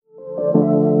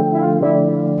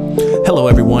Hello,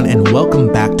 everyone, and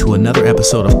welcome back to another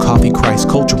episode of Coffee Christ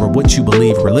Culture, where what you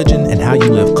believe, religion, and how you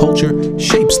live culture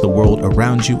shapes the world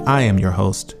around you. I am your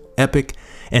host, Epic,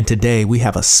 and today we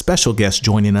have a special guest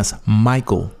joining us,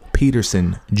 Michael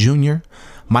Peterson Jr.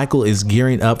 Michael is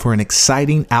gearing up for an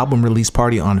exciting album release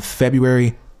party on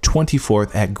February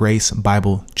 24th at Grace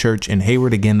Bible Church in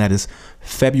Hayward. Again, that is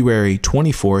February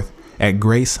 24th at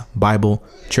Grace Bible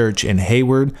Church in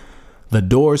Hayward. The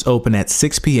doors open at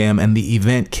 6 p.m. and the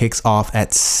event kicks off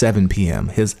at 7 p.m.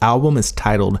 His album is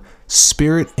titled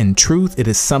Spirit and Truth. It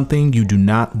is something you do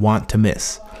not want to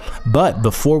miss. But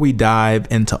before we dive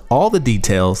into all the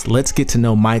details, let's get to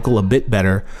know Michael a bit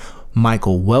better.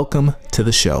 Michael, welcome to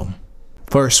the show.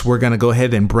 First, we're going to go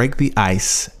ahead and break the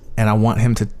ice, and I want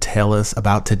him to tell us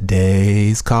about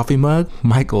today's coffee mug.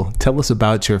 Michael, tell us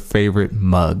about your favorite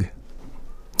mug.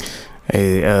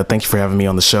 Hey, thank you for having me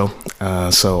on the show.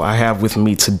 So I have with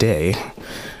me today,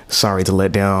 sorry to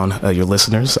let down your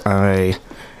listeners, I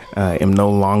am no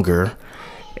longer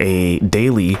a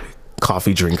daily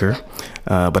coffee drinker,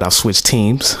 but I've switched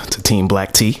teams to Team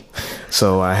Black Tea.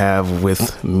 So I have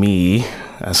with me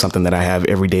something that I have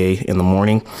every day in the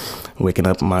morning, waking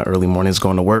up my early mornings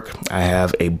going to work. I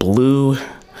have a blue,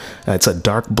 it's a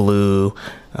dark blue,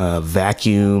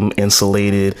 vacuum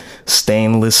insulated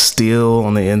stainless steel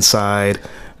on the inside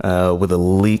with a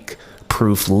leak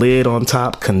proof lid on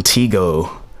top,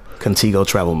 Contigo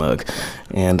travel mug,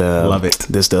 and love it.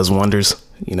 This does wonders,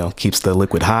 keeps the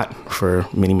liquid hot for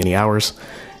many hours,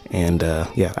 and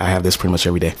yeah, I have this pretty much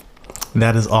every day.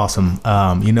 That is awesome.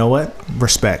 You know what?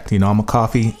 Respect. I'm a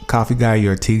coffee guy.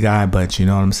 You're a tea guy, but you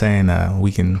know what I'm saying?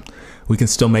 We can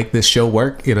still make this show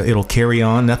work. It'll carry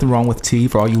on. Nothing wrong with tea.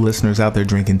 For all you listeners out there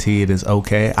drinking tea, it is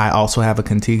okay. I also have a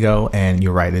Contigo, and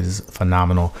you're right, it is a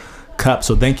phenomenal cup.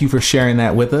 So thank you for sharing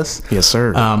that with us. Yes,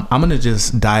 sir. I'm going to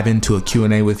just dive into a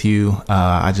Q&A with you.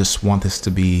 I just want this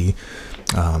to be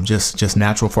just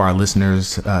natural for our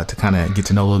listeners to kind of get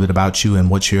to know a little bit about you and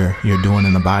what you're doing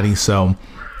in the body. So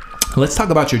let's talk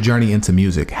about your journey into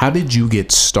music. How did you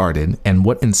get started, and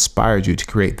what inspired you to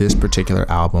create this particular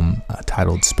album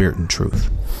titled Spirit and Truth?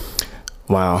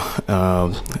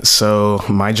 Wow. So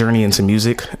my journey into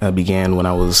music began when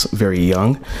I was very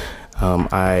young.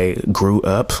 I grew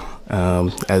up,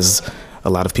 as a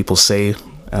lot of people say,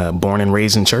 born and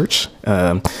raised in church,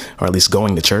 or at least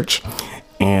going to church.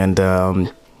 And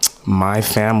my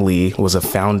family was a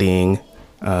founding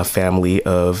family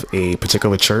of a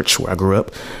particular church where I grew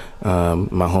up.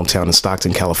 My hometown in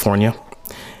Stockton, California.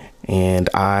 And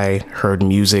I heard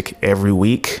music every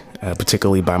week,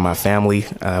 particularly by my family.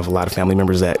 I have a lot of family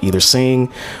members that either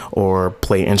sing or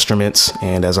play instruments.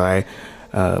 And as I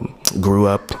grew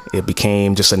up, it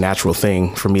became just a natural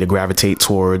thing for me to gravitate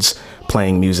towards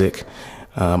playing music.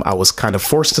 I was kind of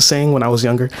forced to sing when I was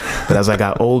younger, but as I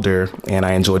got older and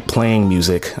I enjoyed playing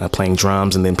music, playing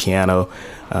drums and then piano,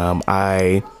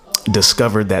 I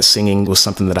discovered that singing was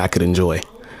something that I could enjoy.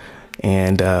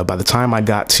 And by the time I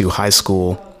got to high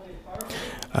school,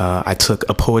 I took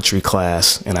a poetry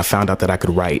class and I found out that I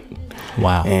could write.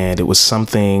 Wow. And it was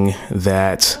something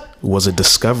that was a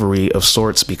discovery of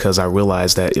sorts, because I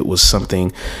realized that it was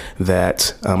something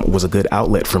that was a good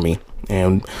outlet for me.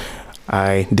 And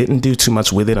I didn't do too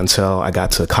much with it until I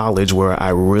got to college, where I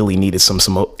really needed some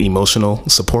emotional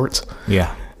support.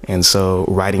 Yeah. And so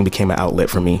writing became an outlet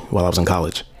for me while I was in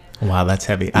college. Wow, that's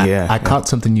heavy. I caught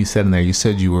something you said in there. You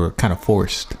said you were kind of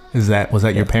forced. Was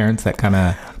that your parents that kind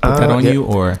of put that on you,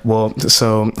 or? Well,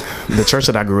 so the church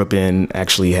that I grew up in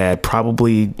actually had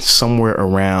probably somewhere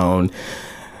around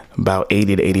about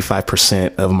 80 to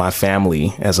 85% of my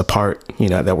family as a part,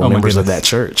 that were members of that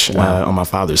church. Wow. On my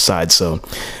father's side. So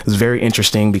it was very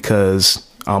interesting, because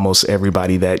almost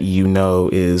everybody that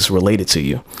is related to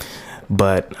you.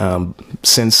 But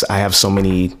since I have so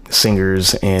many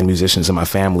singers and musicians in my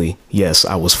family, yes,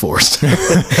 I was forced.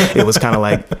 It was kind of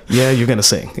like, yeah, you're going to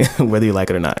sing, whether you like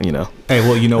it or not, Hey,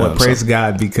 well, you know what? Praise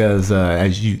God, because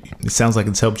it sounds like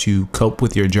it's helped you cope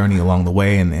with your journey along the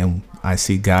way. And I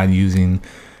see God using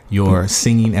your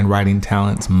singing and writing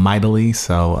talents mightily.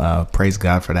 So praise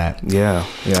God for that. Yeah.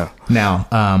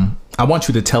 Now, I want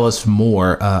you to tell us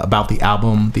more about the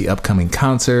album, the upcoming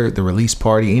concert, the release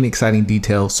party, any exciting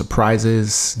details,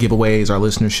 surprises, giveaways our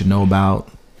listeners should know about.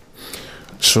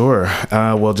 Sure.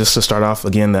 Well, just to start off,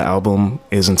 again, the album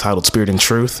is entitled Spirit and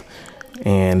Truth,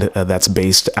 and that's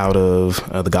based out of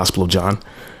the Gospel of John,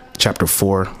 chapter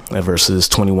 4, verses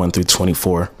 21 through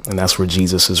 24. And that's where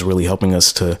Jesus is really helping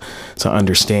us to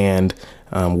understand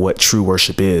what true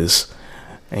worship is.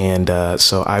 And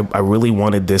so I really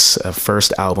wanted this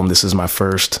first album. This is my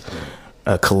first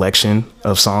collection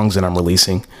of songs that I'm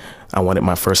releasing. I wanted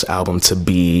my first album to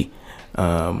be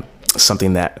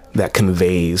something that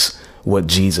conveys what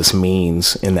Jesus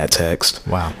means in that text.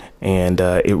 Wow. And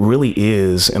it really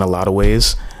is, in a lot of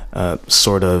ways,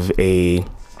 sort of a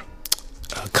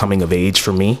coming of age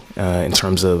for me in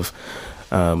terms of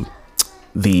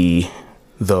the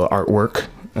artwork,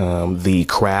 the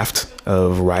craft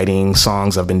of writing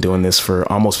songs. I've been doing this for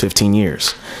almost 15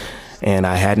 years. And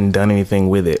I hadn't done anything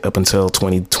with it up until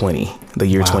 2020, the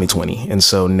year 2020. And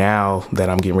so now that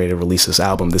I'm getting ready to release this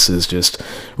album, this is just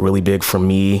really big for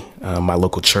me, my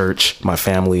local church, my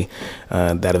family,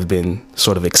 that have been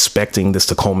sort of expecting this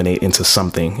to culminate into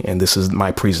something. And this is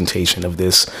my presentation of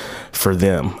this for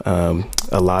them.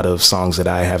 A lot of songs that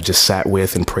I have just sat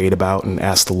with and prayed about and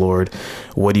asked the Lord,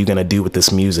 what are you going to do with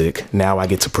this music? Now I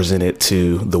get to present it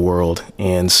to the world.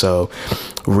 And so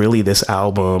really this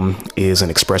album is an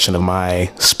expression of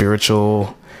my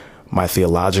spiritual, my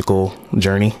theological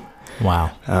journey.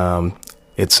 Wow.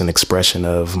 It's an expression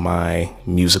of my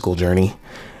musical journey.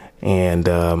 And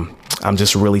I'm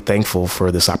just really thankful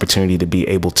for this opportunity to be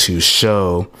able to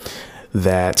show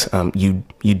that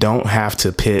you don't have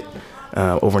to pit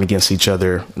over and against each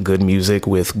other good music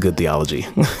with good theology.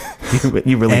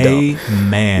 You really don't.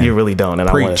 Amen. You really don't. And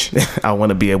Preach. I want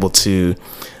to be able to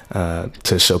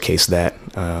showcase that,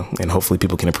 and hopefully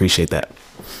people can appreciate that.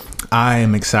 I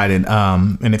am excited.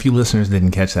 And if you listeners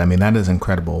didn't catch that, I mean, that is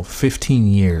incredible. 15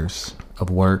 years of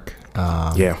work.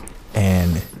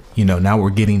 And, you know, now we're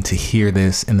getting to hear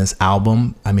this in this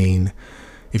album. I mean,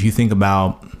 if you think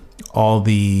about all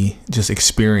the just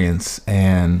experience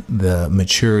and the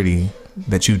maturity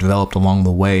that you've developed along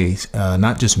the way,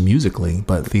 not just musically,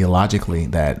 but theologically,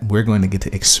 that we're going to get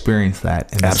to experience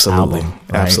that in this album.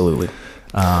 Right? Absolutely.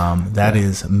 That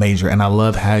is major. And I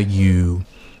love how you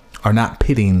are not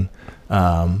pitting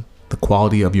the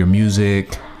quality of your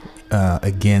music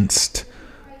against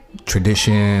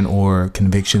tradition or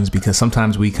convictions, because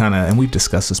sometimes we kind of, and we've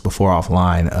discussed this before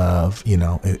offline, of, you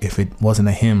know, if it wasn't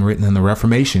a hymn written in the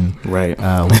Reformation, right,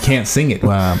 we can't sing it.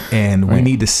 And we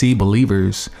need to see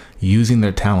believers using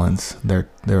their talents, their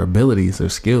abilities, their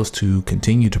skills to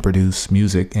continue to produce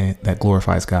music that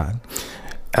glorifies God.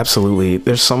 Absolutely.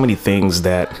 There's so many things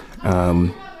that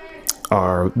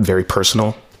are very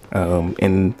personal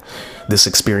in this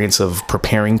experience of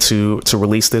preparing to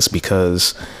release this,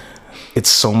 because it's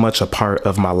so much a part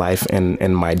of my life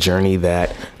and my journey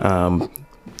that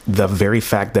the very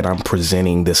fact that I'm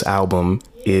presenting this album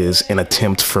is an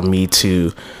attempt for me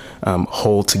to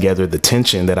hold together the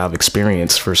tension that I've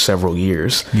experienced for several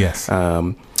years. Yes.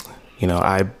 You know,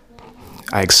 I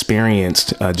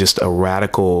experienced just a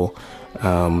radical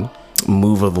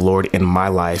move of the Lord in my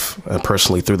life,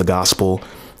 personally, through the gospel,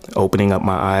 opening up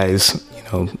my eyes, you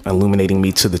know, illuminating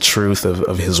me to the truth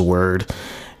of his word.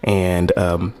 And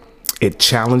it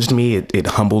challenged me. It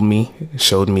humbled me,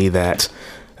 showed me that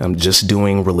just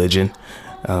doing religion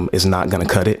is not going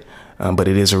to cut it. But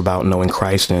it is about knowing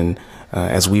Christ. And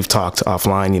as we've talked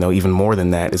offline, you know, even more than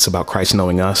that, it's about Christ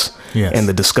knowing us. Yes. And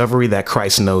the discovery that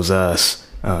Christ knows us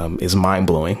is mind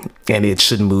blowing, and it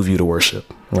should move you to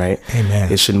worship, right?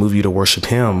 Amen. It should move you to worship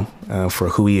him for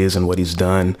who he is and what he's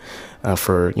done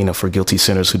for guilty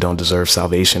sinners who don't deserve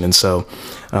salvation. And so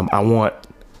I want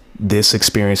this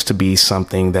experience to be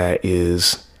something that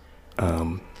is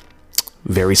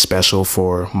very special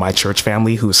for my church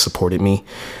family, who has supported me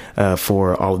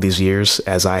for all of these years,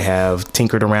 as I have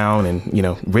tinkered around and, you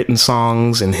know, written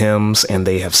songs and hymns, and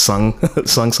they have sung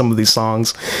some of these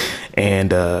songs,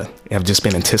 and have just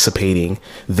been anticipating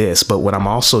this. But what I'm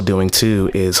also doing too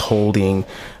is holding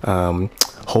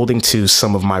to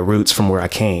some of my roots from where I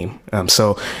came.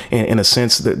 So in a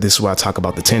sense, this is why I talk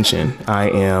about the tension. I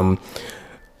am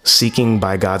seeking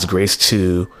by God's grace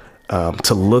to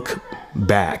look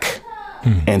back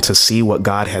and to see what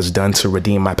God has done to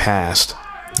redeem my past.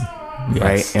 Yes.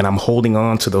 Right. And I'm holding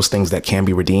on to those things that can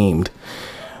be redeemed,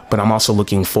 but I'm also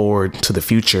looking forward to the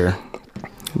future,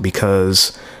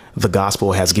 because the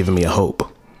gospel has given me a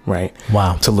hope, right?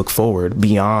 Wow. To look forward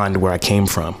beyond where I came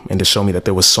from, and to show me that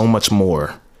there was so much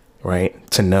more, right,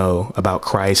 to know about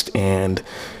Christ and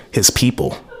his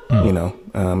people, you know,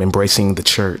 embracing the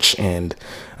church and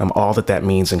all that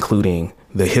means, including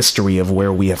the history of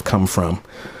where we have come from,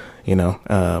 you know,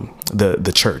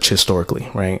 the church historically,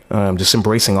 right? Just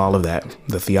embracing all of that,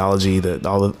 the theology,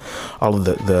 all of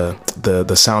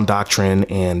the sound doctrine,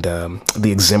 and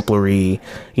the exemplary,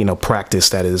 you know, practice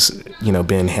that is, you know,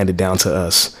 been handed down to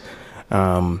us.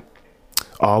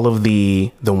 All of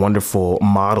the wonderful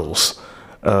models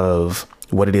of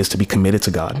what it is to be committed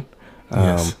to God.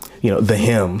 Yes. You know, the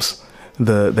hymns,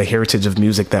 the heritage of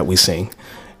music that we sing,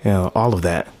 all of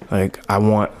that. Like I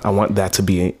want that to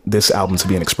be, this album to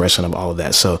be an expression of all of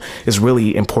that. So it's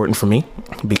really important for me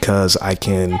because I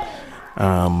can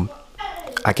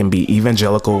be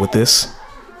evangelical with this,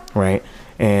 right?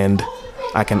 And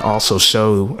I can also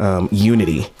show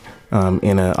unity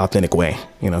in an authentic way,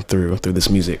 through this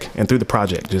music and through the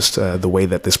project. Just the way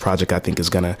that this project, I think, is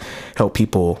going to help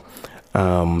people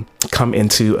come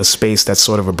into a space that's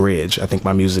sort of a bridge. I think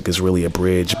my music is really a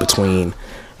bridge between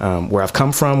where I've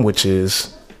come from, which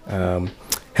is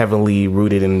heavily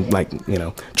rooted in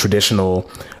traditional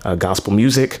gospel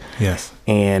music. Yes.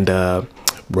 And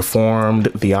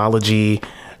Reformed theology,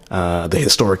 the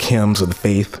historic hymns of the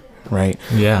faith, right?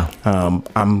 Yeah.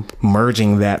 I'm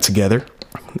merging that together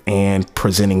and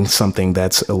presenting something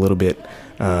that's a little bit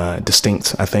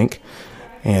distinct, I think.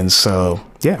 And so,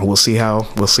 yeah, we'll see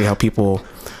how people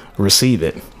receive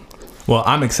it. Well,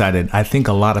 I'm excited. I think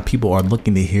a lot of people are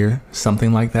looking to hear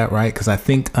something like that, right? Because I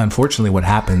think, unfortunately, what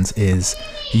happens is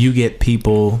you get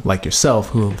people like yourself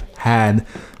who have had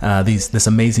this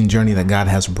amazing journey that God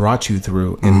has brought you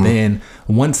through. And then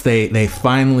once they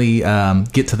finally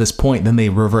get to this point, then they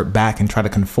revert back and try to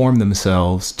conform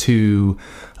themselves to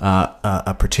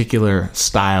a particular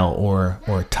style or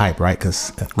type, right?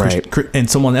 Because in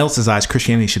someone else's eyes,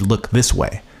 Christianity should look this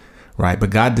way, right? But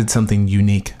God did something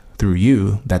unique through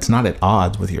you that's not at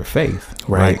odds with your faith,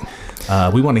 right?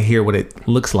 We want to hear what it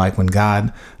looks like when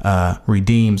God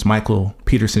redeems Michael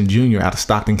Peterson Jr. out of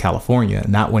Stockton, California,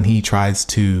 not when he tries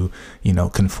to,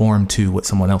 conform to what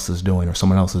someone else is doing or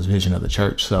someone else's vision of the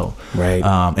church. So,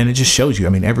 and it just shows you,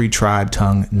 every tribe,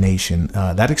 tongue, nation,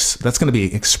 that's going to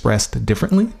be expressed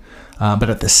differently.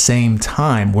 But at the same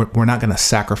time, we're not going to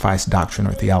sacrifice doctrine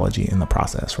or theology in the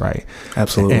process, right?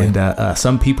 Absolutely. And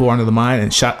some people are under the mind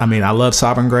and I love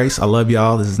Sovereign Grace. I love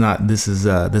y'all. This is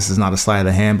not a sleight of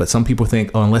the hand. But some people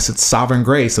think, unless it's Sovereign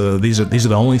Grace, so these are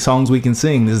the only songs we can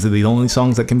sing. These are the only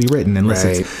songs that can be written, unless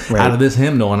it's out of this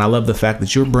hymnal. And I love the fact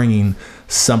that you're bringing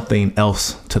something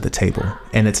else to the table,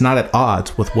 and it's not at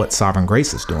odds with what Sovereign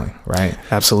Grace is doing, right?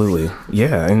 Absolutely.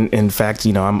 Yeah. And in fact,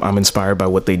 I'm inspired by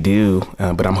what they do,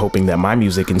 but I'm hoping that my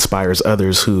music inspires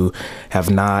others who have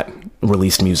not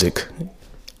released music,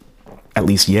 at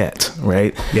least yet,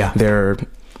 right? Yeah. There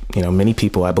are, many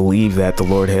people, I believe, that the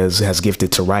Lord has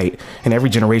gifted to write, and every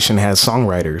generation has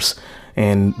songwriters,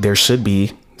 and there should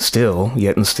be still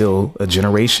a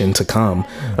generation to come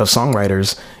of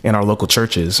songwriters in our local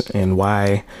churches. And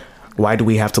why do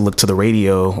we have to look to the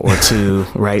radio or to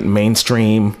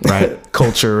mainstream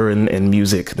culture and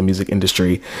music, the music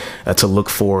industry, to look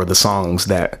for the songs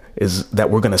that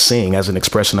we're going to sing as an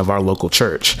expression of our local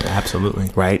church?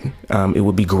 Absolutely. Right. It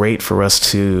would be great for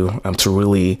us to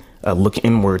really look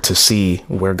inward to see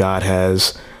where God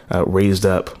has raised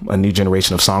up a new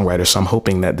generation of songwriters. So I'm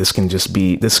hoping that this can just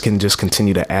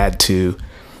continue to add to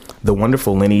the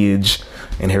wonderful lineage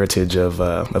and heritage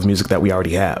of music that we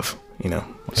already have,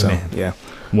 So, Amen. Yeah.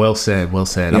 Well said. Well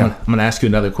said. Yeah. I'm going to ask you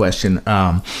another question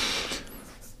to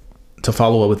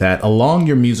follow up with that. Along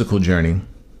your musical journey,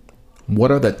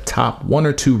 what are the top 1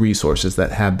 or 2 resources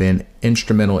that have been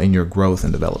instrumental in your growth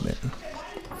and development?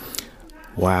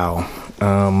 Wow.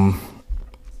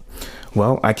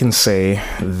 Well, I can say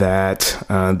that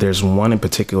there's one in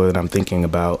particular that I'm thinking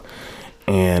about,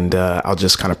 and I'll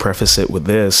just kind of preface it with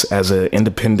this. As an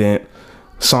independent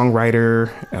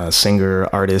songwriter, singer,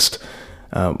 artist,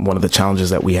 one of the challenges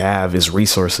that we have is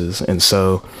resources. And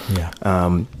so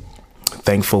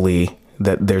thankfully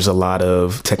that there's a lot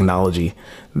of technology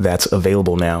that's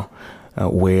available now,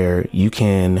 where you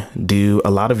can do a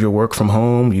lot of your work from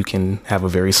home. You can have a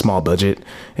very small budget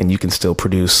and you can still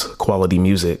produce quality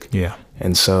music. Yeah.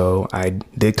 And so I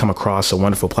did come across a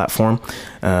wonderful platform,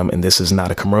 and this is not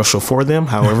a commercial for them.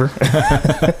 However,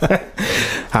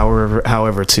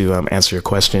 to answer your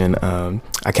question,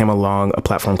 I came along a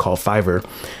platform called Fiverr,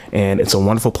 and it's a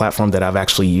wonderful platform that I've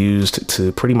actually used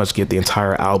to pretty much get the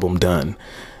entire album done,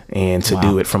 and to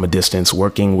do it from a distance,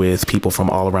 working with people from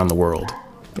all around the world.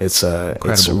 It's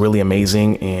really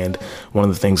amazing. And one of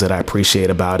the things that I appreciate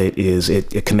about it is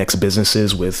it connects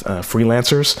businesses with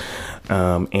freelancers,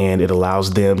 and it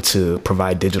allows them to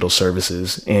provide digital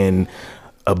services in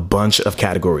a bunch of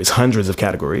categories, hundreds of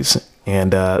categories.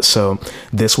 And so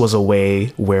this was a way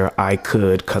where I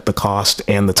could cut the cost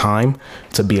and the time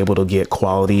to be able to get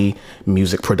quality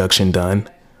music production done.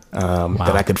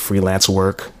 That I could freelance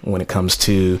work when it comes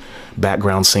to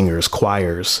background singers,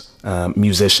 choirs,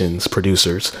 musicians,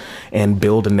 producers, and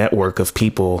build a network of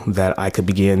people that I could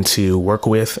begin to work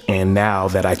with. And now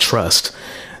that I trust,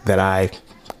 that I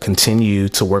continue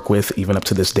to work with even up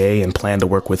to this day and plan to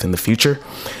work with in the future.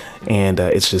 And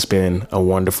it's just been a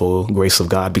wonderful grace of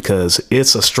God, because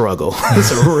it's a struggle.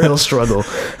 It's a real struggle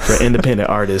for independent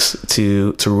artists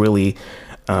to really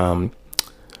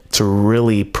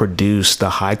produce the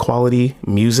high quality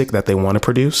music that they want to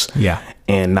produce. Yeah.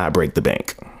 And not break the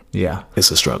bank. Yeah.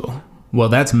 It's a struggle. Well,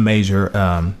 that's major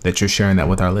that you're sharing that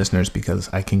with our listeners, because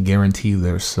I can guarantee you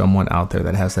there's someone out there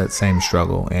that has that same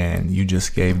struggle, and you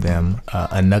just gave them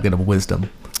a nugget of wisdom.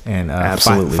 And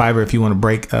absolutely, Fiverr, if you want to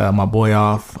break my boy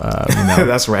off,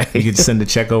 that's right. You can send a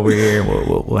check over here.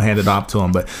 We'll hand it off to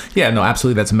him. But yeah, no,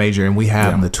 absolutely, that's major. And we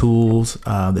have the tools,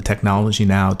 the technology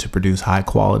now to produce high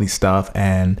quality stuff.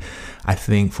 And I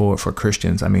think for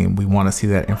Christians, I mean, we want to see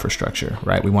that infrastructure,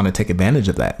 right? We want to take advantage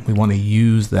of that. We want to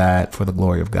use that for the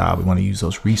glory of God. We want to use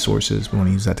those resources. We want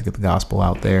to use that to get the gospel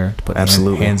out there, to put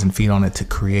hands and feet on it, to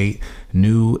create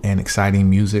new and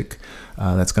exciting music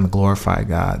that's going to glorify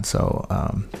God. So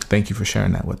thank you for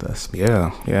sharing that with us.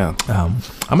 Yeah. I'm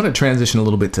going to transition a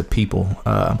little bit to people.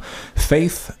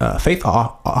 Faith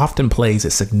often plays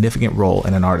a significant role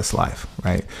in an artist's life,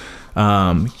 right?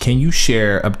 Can you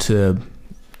share up to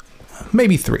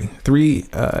maybe three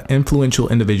influential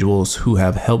individuals who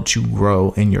have helped you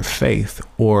grow in your faith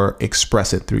or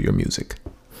express it through your music?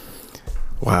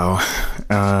 Wow.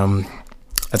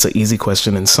 That's an easy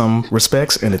question in some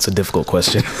respects, and it's a difficult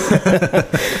question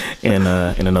in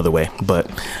another way. But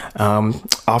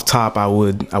off top, I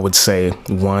would say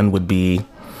one would be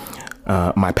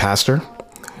my pastor,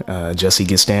 Jesse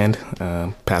Gistand,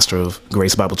 pastor of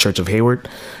Grace Bible Church of Hayward.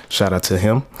 Shout out to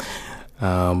him.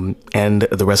 And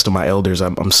the rest of my elders.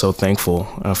 I'm so thankful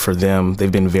for them. They've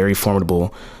been very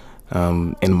formidable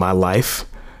in my life,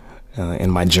 in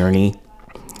my journey,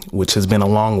 which has been a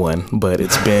long one, but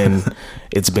it's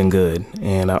been good.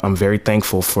 And I'm very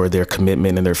thankful for their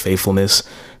commitment and their faithfulness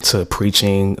to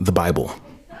preaching the Bible,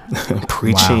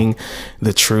 preaching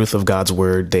the truth of God's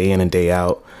word day in and day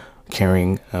out,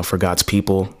 caring for God's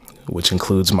people, which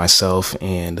includes myself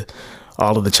and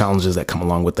all of the challenges that come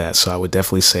along with that. So I would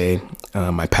definitely say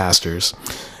my pastors.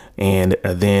 And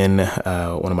then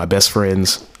one of my best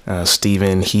friends,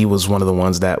 Stephen, he was one of the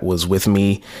ones that was with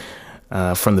me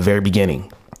from the very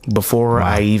beginning. Before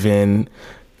I even,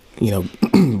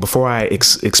 before I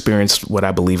experienced what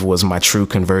I believe was my true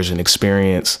conversion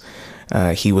experience,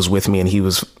 he was with me, and he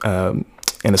was an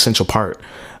essential part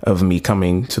of me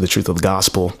coming to the truth of the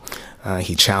gospel.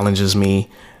 He challenges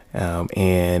me.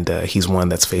 And he's one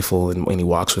that's faithful, and he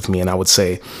walks with me. And I would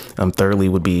say, thirdly,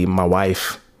 would be my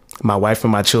wife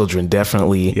and my children.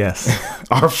 Definitely,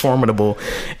 are formidable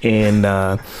in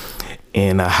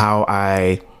how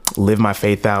I live my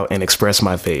faith out and express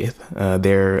my faith.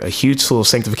 They're a huge tool of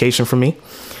sanctification for me,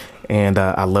 and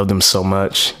I love them so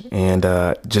much. And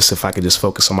just if I could just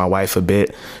focus on my wife a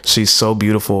bit, she's so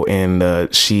beautiful,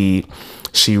 and she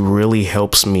really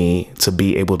helps me to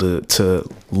be able to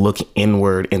look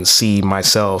inward and see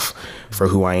myself for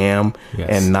who I am,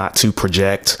 and not to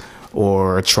project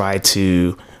or try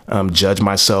to judge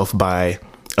myself by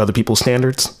other people's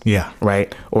standards. Yeah.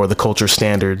 Right. Or the culture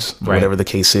standards, whatever the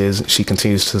case is. She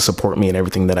continues to support me in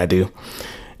everything that I do.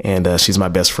 And she's my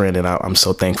best friend, and I'm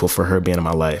so thankful for her being in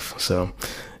my life. So,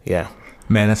 yeah.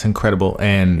 Man, that's incredible.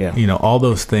 And, all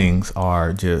those things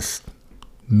are just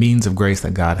means of grace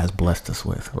that God has blessed us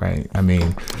with, right? I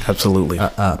mean, absolutely.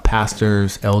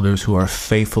 Pastors, elders who are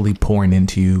faithfully pouring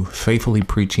into you, faithfully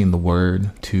preaching the word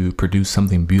to produce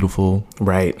something beautiful,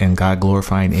 right? And God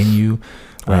glorifying in you.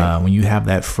 Right. When you have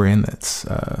that friend that's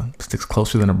sticks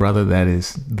closer than a brother, that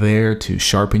is there to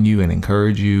sharpen you and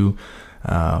encourage you.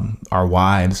 Our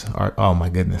wives are, oh my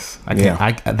goodness.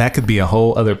 That could be a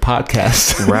whole other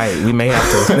podcast. Right. We may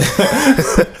have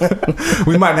to,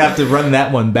 we might have to run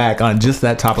that one back on just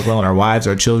that topic alone. Our wives,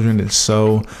 our children. It's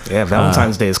so,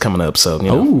 Valentine's Day is coming up. So,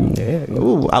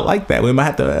 I like that. We might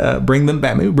have to bring them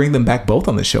back. Maybe bring them back both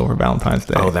on the show for Valentine's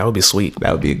Day. Oh, that would be sweet.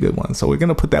 That would be a good one. So we're going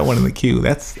to put that one in the queue.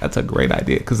 That's a great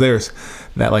idea. Cause there's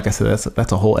that, like I said,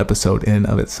 that's a whole episode in and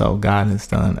of itself. God has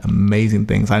done amazing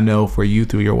things. I know for you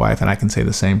through your wife, and I can say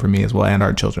the same for me as well, and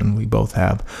our children. We both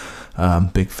have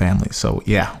big families, so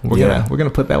we're gonna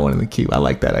put that one in the queue. I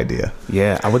like that idea.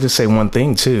 I would just say one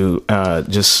thing too,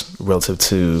 just relative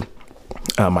to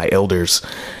my elders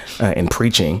in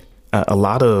preaching. A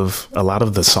lot of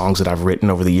the songs that I've written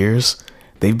over the years,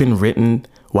 they've been written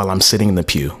while I'm sitting in the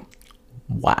pew.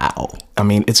 Wow. I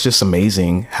mean, it's just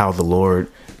amazing how the Lord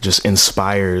just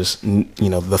inspires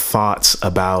the thoughts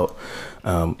about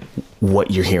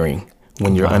what you're hearing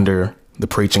when you're under the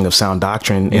preaching of sound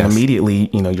doctrine. And immediately,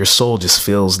 your soul just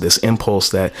feels this impulse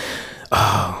that,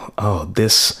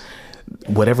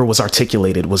 whatever was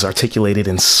articulated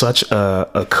in such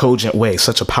a cogent way,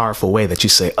 such a powerful way that you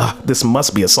say, this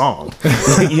must be a song.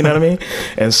 You know what I mean?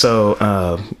 And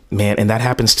so, man, and that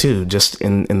happens too, just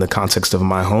in the context of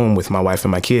my home with my wife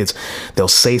and my kids. They'll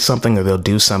say something or they'll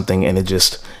do something, and it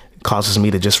just causes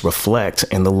me to just reflect.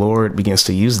 And the Lord begins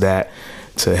to use that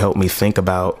to help me think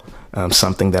about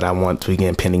something that I want to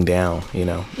begin pinning down, you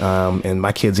know. And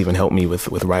my kids even help me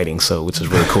with writing, so which is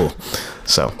really cool.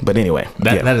 So, but anyway,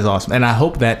 that is awesome, and I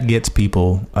hope that gets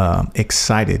people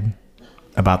excited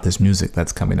about this music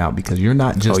that's coming out, because you're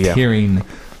not just hearing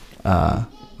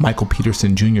Michael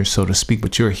Peterson Jr., so to speak,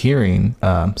 but you're hearing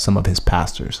some of his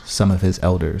pastors, some of his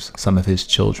elders, some of his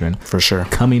children, for sure,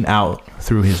 coming out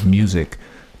through his music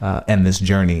and this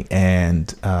journey.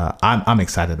 And I'm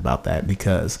excited about that,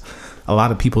 because a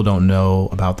lot of people don't know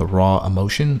about the raw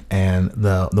emotion and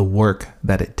the work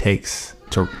that it takes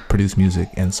to produce music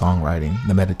and songwriting,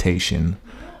 the meditation,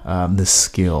 the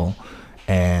skill.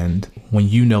 And when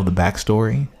you know the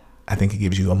backstory, I think it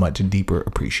gives you a much deeper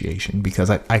appreciation, because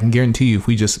I can guarantee you, if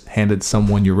we just handed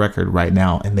someone your record right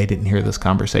now and they didn't hear this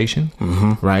conversation,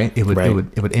 right, it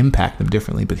would impact them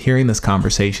differently. But hearing this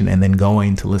conversation and then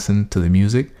going to listen to the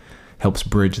music helps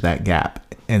bridge that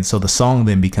gap. And so the song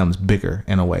then becomes bigger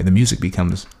in a way. The music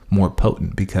becomes more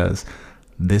potent, because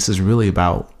this is really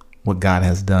about what God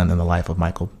has done in the life of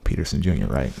Michael Peterson Jr.,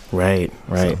 right? Right.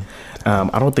 So,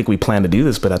 I don't think we plan to do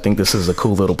this, but I think this is a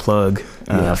cool little plug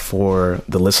for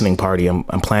the listening party. I'm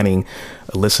planning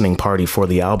a listening party for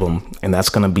the album, and that's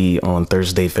going to be on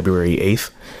Thursday, February 8th.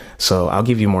 So I'll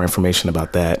give you more information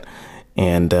about that,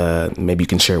 and maybe you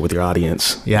can share it with your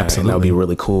audience. Yeah, absolutely. And that'll be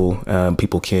really cool.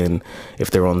 People can, if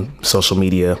they're on social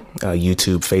media,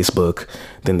 YouTube, Facebook,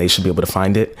 then they should be able to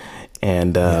find it.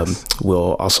 And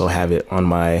we'll also have it on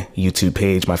my YouTube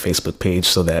page, my Facebook page,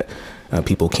 so that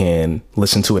people can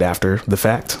listen to it after the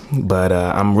fact. But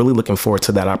I'm really looking forward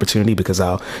to that opportunity, because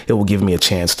it will give me a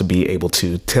chance to be able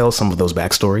to tell some of those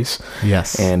backstories.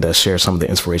 Yes. And share some of the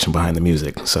inspiration behind the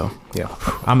music. So, yeah.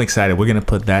 I'm excited. We're going to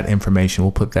put that information.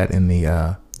 We'll put that in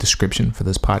the description for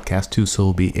this podcast too, so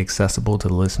it'll be accessible to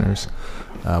the listeners,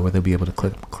 where they'll be able to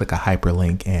click a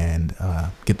hyperlink and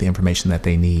get the information that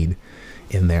they need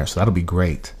in there. So that'll be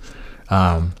great.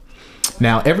 Now,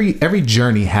 every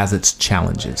journey has its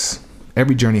challenges.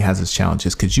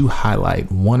 Could you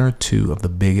highlight one or two of the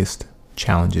biggest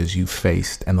challenges you've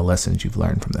faced and the lessons you've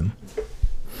learned from them?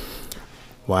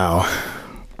 Wow.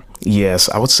 Yes,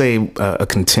 I would say a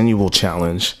continual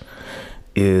challenge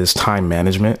is time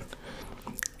management.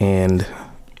 And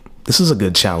this is a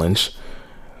good challenge.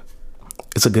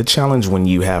 It's a good challenge when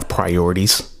you have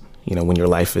priorities, you know, when your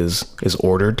life is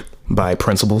ordered by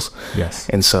principles. Yes.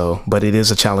 And so, but it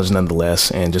is a challenge nonetheless,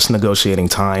 and just negotiating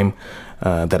time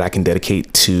that I can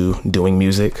dedicate to doing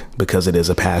music, because it is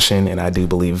a passion, and I do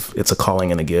believe it's a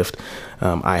calling and a gift.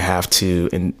 I have to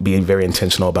be very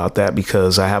intentional about that,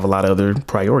 because I have a lot of other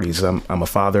priorities. I'm a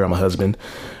father, I'm a husband,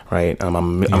 right? I'm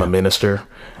a minister.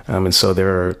 And so there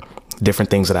are different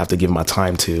things that I have to give my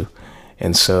time to.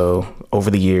 And so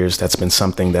over the years, that's been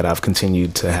something that I've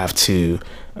continued to have to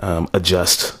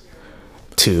adjust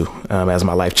to as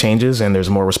my life changes and there's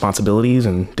more responsibilities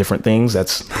and different things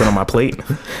that's put on my plate.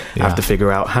 I have to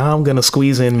figure out how I'm going to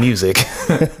squeeze in music.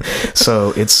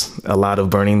 So it's a lot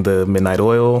of burning the midnight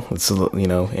oil,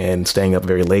 and staying up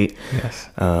very late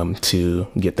to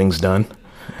get things done.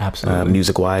 Absolutely.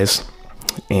 Music wise.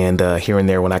 And here and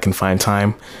there when I can find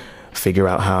time, figure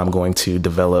out how I'm going to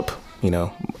develop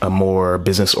a more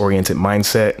business-oriented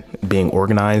mindset, being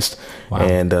organized. Wow.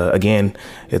 And again,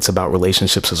 it's about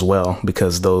relationships as well,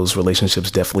 because those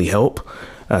relationships definitely help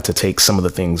to take some of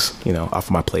the things, off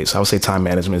of my plate. So I would say time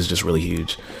management is just really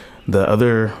huge. The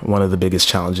other one of the biggest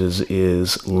challenges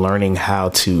is learning how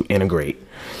to integrate.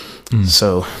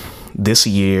 So this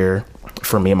year,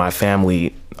 for me and my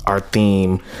family, our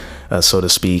theme, so to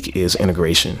speak, is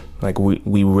integration. Like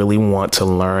we really want to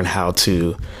learn how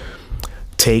to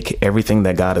take everything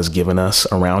that God has given us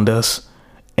around us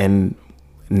and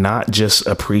not just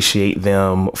appreciate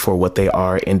them for what they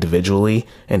are individually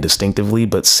and distinctively,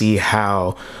 but see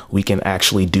how we can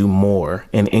actually do more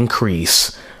and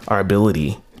increase our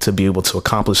ability to be able to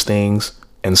accomplish things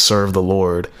and serve the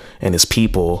Lord and his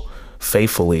people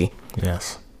faithfully.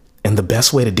 Yes. And the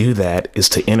best way to do that is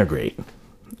to integrate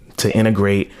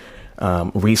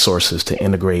resources, to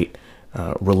integrate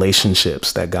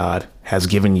relationships that God has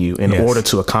given you in order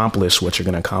to accomplish what you're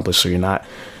going to accomplish. So you're not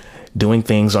doing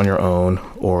things on your own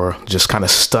or just kind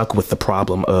of stuck with the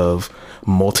problem of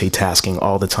multitasking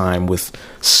all the time with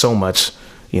so much,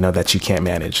 that you can't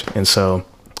manage. And so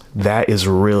that is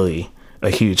really a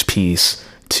huge piece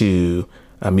to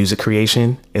music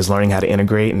creation is learning how to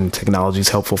integrate, and technology is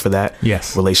helpful for that.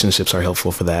 Yes. Relationships are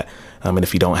helpful for that. And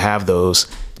if you don't have those,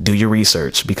 do your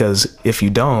research, because if you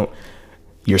don't,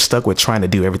 you're stuck with trying to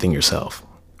do everything yourself.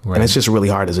 Right. And it's just really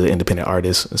hard as an independent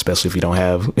artist, especially if you don't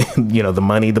have, the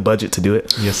money, the budget to do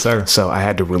it. Yes, sir. So I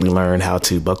had to really learn how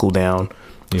to buckle down,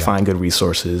 find good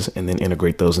resources, and then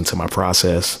integrate those into my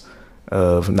process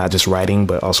of not just writing,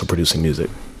 but also producing music.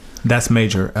 That's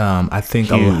major. I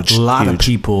think a lot of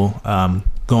people,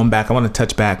 going back, I want to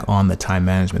touch back on the time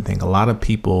management thing. A lot of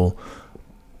people,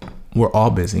 we're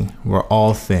all busy, we're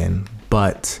all thin,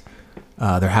 but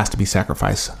there has to be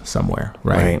sacrifice somewhere,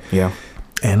 right? Yeah.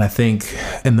 And I think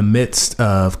in the midst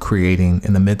of creating,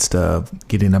 in the midst of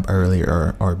getting up early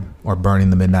or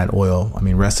burning the midnight oil, I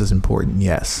mean, rest is important,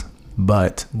 yes.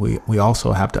 But we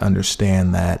also have to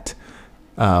understand that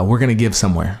we're going to give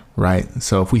somewhere, right?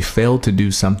 So if we fail to do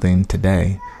something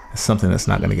today, it's something that's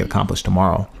not going to get accomplished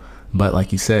tomorrow. But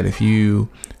like you said, if you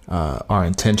are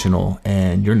intentional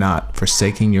and you're not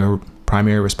forsaking your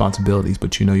primary responsibilities,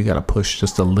 but you got to push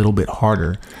just a little bit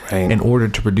harder in order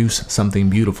to produce something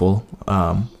beautiful,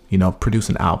 produce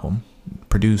an album,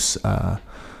 produce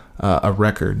a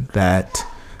record that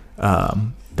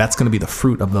that's going to be the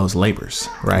fruit of those labors,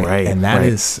 right? And that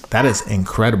is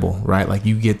incredible, right? Like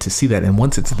you get to see that, and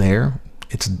once it's there,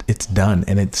 it's done,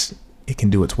 and it can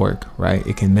do its work, right?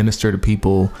 It can minister to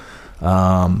people,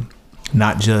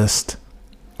 not just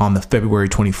on the February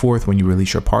 24th when you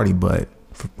release your party, but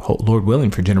Lord willing,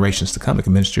 for generations to come, it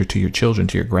can minister to your children,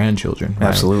 to your grandchildren. Right?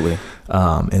 Absolutely.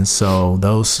 And so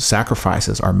those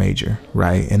sacrifices are major,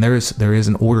 right? And there is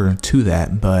an order to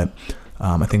that, but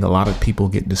I think a lot of people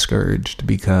get discouraged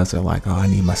because they're like, oh, I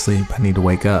need my sleep, I need to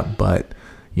wake up. But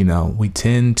we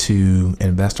tend to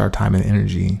invest our time and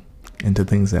energy into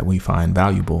things that we find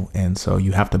valuable, and so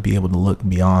you have to be able to look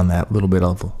beyond that little bit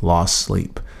of lost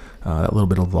sleep, that little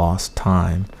bit of lost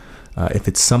time. If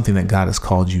it's something that God has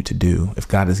called you to do, if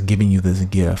God is giving you this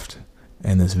gift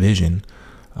and this vision,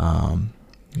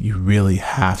 you really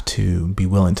have to be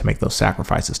willing to make those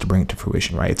sacrifices to bring it to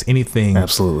fruition, right? It's anything.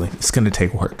 Absolutely. It's going to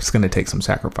take work. It's going to take some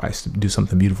sacrifice to do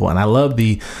something beautiful. And I love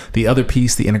the other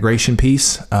piece, the integration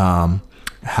piece,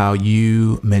 how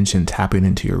you mentioned tapping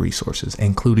into your resources,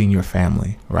 including your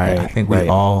family, right? I think we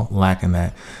all lack in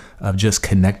that, of just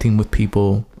connecting with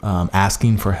people,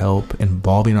 asking for help,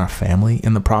 involving our family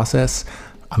in the process.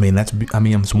 I mean,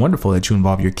 it's wonderful that you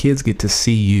involve your kids, get to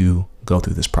see you go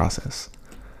through this process,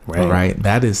 right?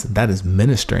 That is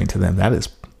ministering to them. That is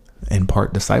in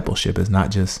part discipleship. Is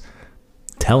not just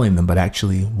telling them, but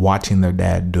actually watching their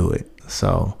dad do it.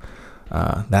 So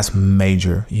that's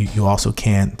major. You also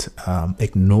can't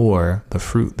ignore the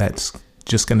fruit that's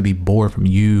just going to be born from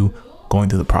you going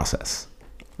through the process,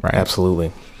 right?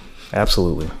 Absolutely.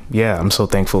 Yeah, I'm so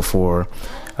thankful for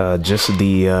just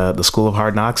the School of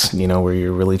Hard Knocks, where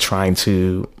you're really trying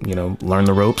to, learn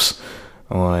the ropes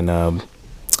on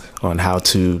how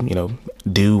to,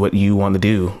 do what you want to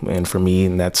do. And for me,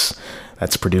 and that's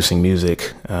producing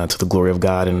music to the glory of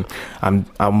God. And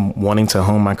I'm wanting to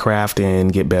hone my craft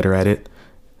and get better at it.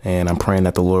 And I'm praying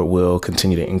that the Lord will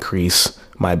continue to increase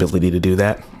my ability to do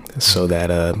that, so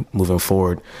that moving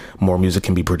forward, more music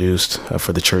can be produced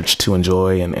for the church to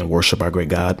enjoy and worship our great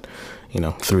God,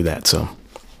 through that. So,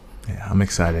 yeah, I'm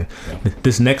excited. Yeah.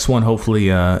 This next one hopefully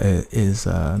is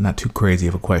not too crazy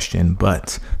of a question,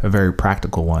 but a very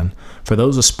practical one. For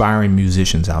those aspiring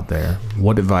musicians out there,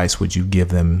 what advice would you give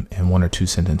them in one or two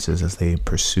sentences as they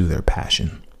pursue their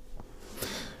passion?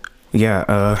 Yeah,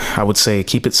 I would say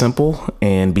keep it simple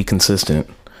and be consistent.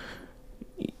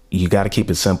 You got to keep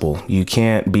it simple. You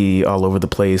can't be all over the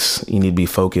place. You need to be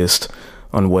focused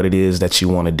on what it is that you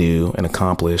want to do and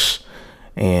accomplish.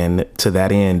 And to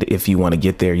that end, if you want to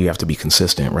get there, you have to be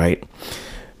consistent, right?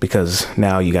 Because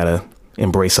now you got to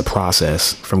embrace a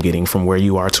process from getting from where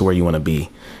you are to where you want to be.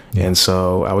 Yeah. And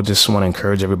so I would just want to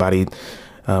encourage everybody,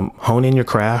 hone in your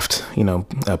craft,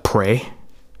 pray,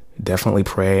 definitely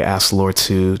pray, ask the Lord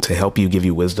to help you, give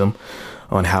you wisdom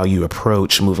on how you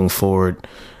approach moving forward,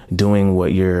 doing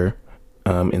what you're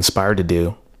inspired to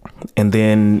do, and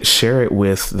then share it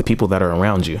with the people that are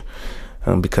around you.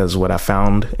 Because what I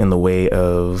found in the way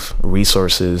of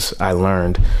resources, I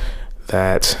learned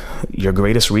that your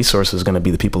greatest resource is going to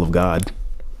be the people of God.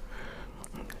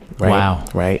 Right? Wow.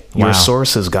 Right. Your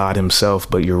source is God himself,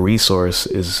 but your resource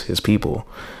is his people.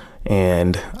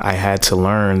 And I had to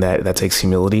learn that takes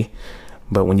humility.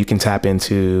 But when you can tap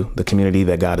into the community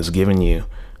that God has given you,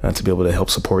 to be able to help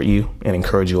support you and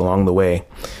encourage you along the way,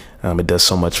 it does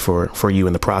so much for you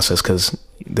in the process, because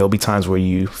there'll be times where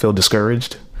you feel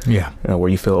discouraged, where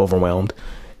you feel overwhelmed,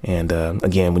 And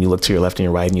again, when you look to your left and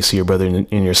your right and you see your brother and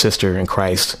your sister in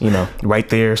Christ, right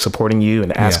there supporting you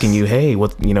and asking you, hey,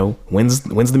 what, when's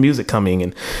the music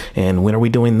coming, and when are we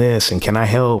doing this, and can I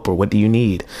help, or what do you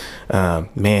need?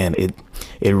 Man,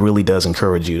 it really does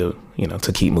encourage you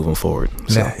to keep moving forward.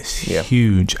 So, That's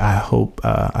huge. I hope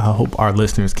our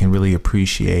listeners can really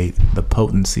appreciate the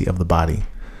potency of the body,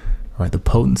 right? The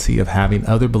potency of having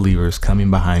other believers coming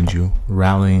behind you,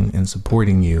 rallying and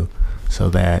supporting you,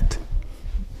 so that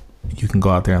you can go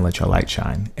out there and let your light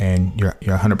shine. And you're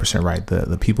 100% right.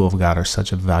 The people of God are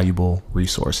such a valuable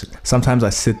resource. Sometimes I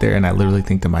sit there and I literally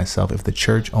think to myself, if the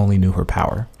church only knew her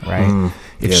power, right?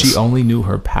 If she only knew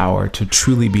her power to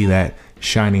truly be that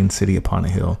shining city upon a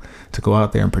hill, to go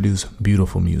out there and produce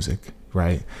beautiful music,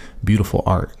 right? Beautiful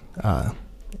art,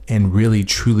 and really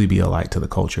truly be a light to the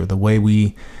culture. The way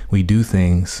we do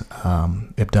things,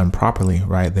 if done properly,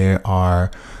 right? There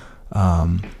are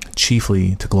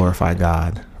chiefly to glorify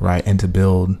God, right? And to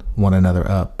build one another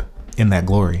up in that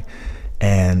glory.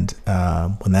 And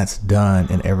when that's done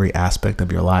in every aspect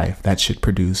of your life, that should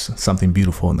produce something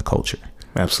beautiful in the culture.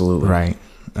 Absolutely. Right.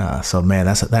 So man,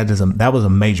 that was a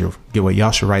major giveaway.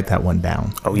 Y'all should write that one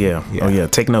down. Oh yeah.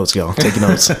 Take notes, y'all. Take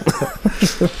notes.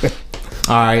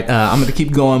 All right. I'm going to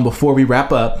keep going. Before we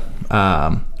wrap up,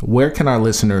 where can our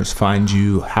listeners find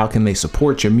you? How can they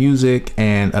support your music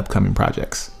and upcoming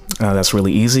projects? That's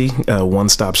really easy.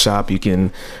 One-stop shop. You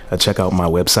can check out my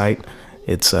website.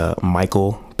 It's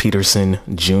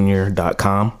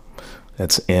michaelpetersonjr.com.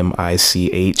 That's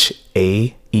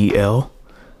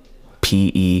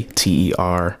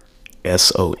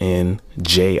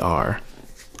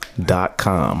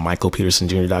MichaelPetersonJr.com.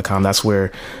 MichaelPetersonJr.com. That's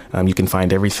where you can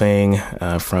find everything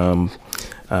from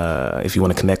if you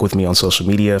want to connect with me on social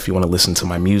media, if you want to listen to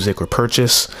my music or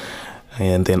purchase.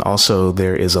 And then also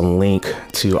there is a link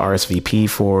to RSVP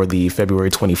for the February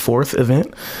 24th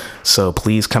event. So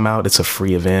please come out. It's a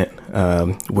free event.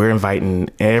 We're inviting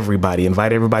everybody.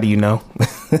 Invite everybody your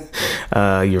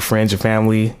friends, your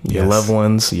family, your loved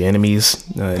ones, your enemies.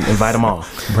 Invite them all.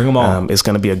 Bring them all. It's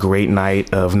going to be a great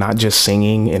night of not just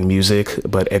singing and music,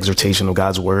 but exhortation of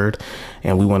God's word.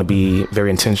 And we want to be very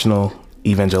intentional,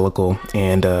 evangelical,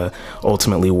 and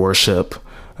ultimately worship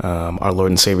our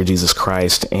Lord and Savior Jesus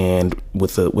Christ. And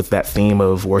with that theme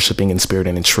of worshiping in spirit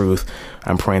and in truth,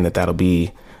 I'm praying that that'll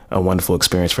be a wonderful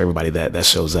experience for everybody that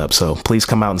shows up. So please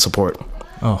come out and support.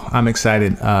 Oh, I'm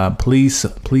excited. Please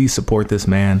support this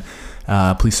man.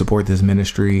 Please support this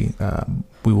ministry.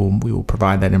 We will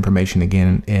provide that information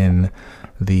again in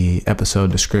the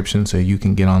episode description, so you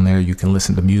can get on there. You can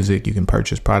listen to music. You can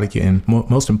purchase product, and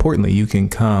most importantly, you can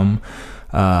come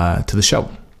to the show.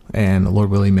 And Lord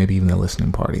willing, maybe even the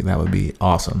listening party. That would be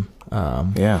awesome.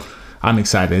 I'm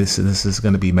excited. This is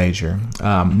going to be major.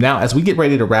 Now, as we get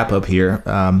ready to wrap up here,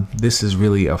 this is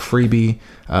really a freebie.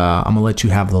 I'm going to let you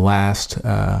have the last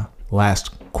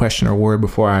question or word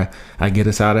before I get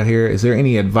us out of here. Is there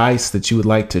any advice that you would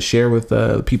like to share with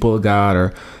the people of God,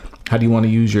 or how do you want to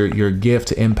use your gift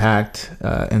to impact,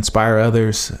 inspire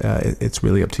others? It's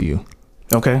really up to you.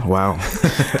 Okay. Wow.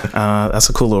 That's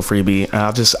a cool little freebie.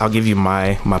 I'll give you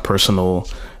my personal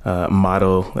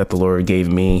motto that the Lord gave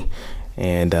me.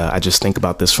 And I just think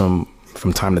about this from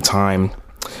time to time,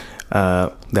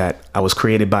 that I was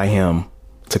created by him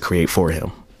to create for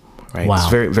him. Right. Wow. It's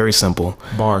very, very simple.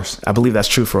 Bars. I believe that's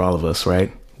true for all of us,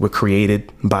 right? We're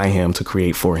created by him to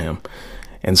create for him.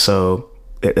 And so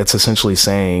that's essentially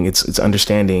saying it's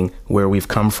understanding where we've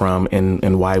come from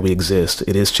and why we exist.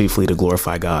 It is chiefly to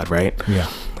glorify God, right? Yeah.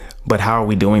 But how are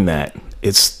we doing that?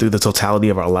 It's through the totality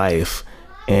of our life.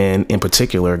 And in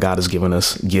particular, God has given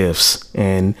us gifts,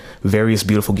 and various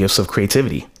beautiful gifts of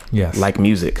creativity. Yes. Like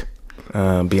music,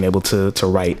 being able to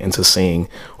write and to sing,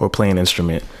 or play an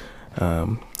instrument,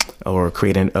 or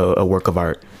create a work of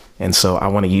art. And so I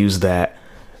want to use that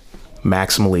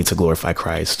maximally to glorify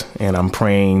Christ. And I'm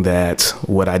praying that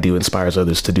what I do inspires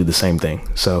others to do the same thing.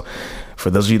 So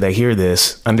for those of you that hear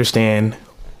this, understand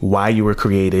why you were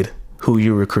created, who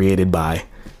you were created by,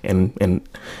 and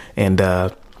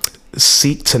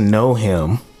seek to know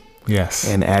him. Yes.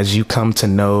 And as you come to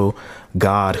know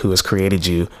God who has created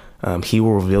you, he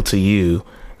will reveal to you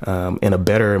in a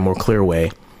better and more clear way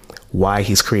why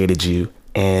he's created you,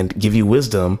 and give you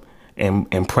wisdom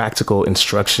and practical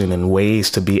instruction and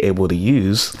ways to be able to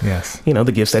use,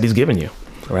 the gifts that he's given you.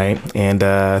 Right. And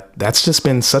that's just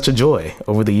been such a joy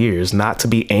over the years, not to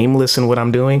be aimless in what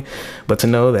I'm doing, but to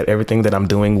know that everything that I'm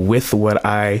doing with what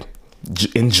I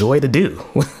enjoy to do,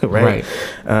 right?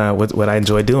 What I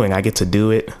enjoy doing, I get to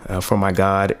do it for my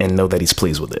God and know that he's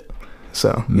pleased with it.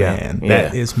 So, man,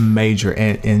 that is major.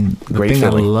 And the Great thing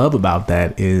feeling. I love about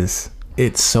that is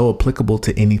it's so applicable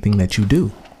to anything that you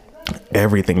do.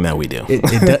 Everything that we do.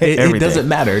 It doesn't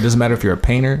matter. It doesn't matter if you're a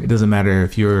painter. It doesn't matter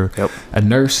if you're a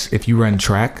nurse, if you run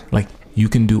track. Like, you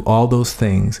can do all those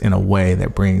things in a way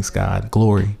that brings God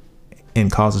glory and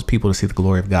causes people to see the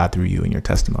glory of God through you and your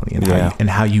testimony and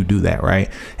how you do that, right?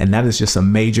 And that is just a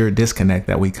major disconnect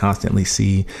that we constantly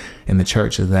see in the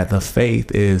church, is that the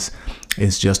faith is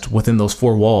just within those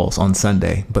four walls on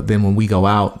Sunday. But then when we go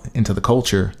out into the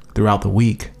culture throughout the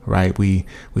week, right, we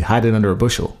hide it under a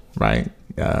bushel, right?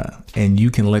 And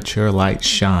you can let your light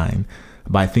shine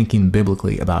by thinking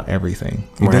biblically about everything.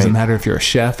 It doesn't matter if you're a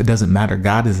chef. It doesn't matter.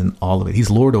 God is in all of it. He's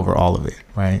Lord over all of it,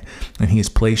 right? And he has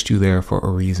placed you there for a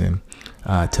reason,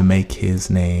 to make his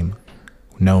name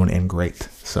known and great.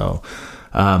 So,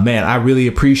 man, I really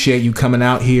appreciate you coming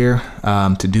out here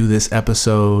to do this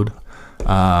episode.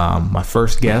 My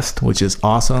first guest, which is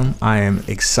awesome. I am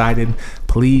excited.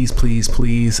 Please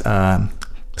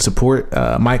support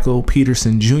Michael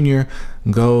Peterson Jr.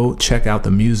 Go check out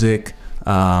the music.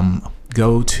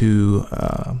 Go to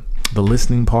the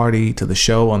listening party to the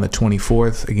show on the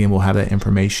 24th. Again, we'll have that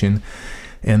information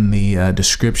in the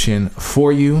description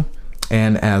for you.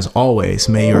 And as always,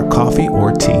 may your coffee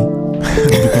or tea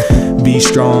be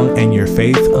strong and your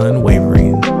faith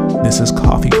unwavering. This is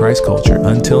Coffee Christ Culture.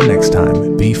 Until next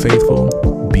time, be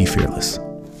faithful, be fearless.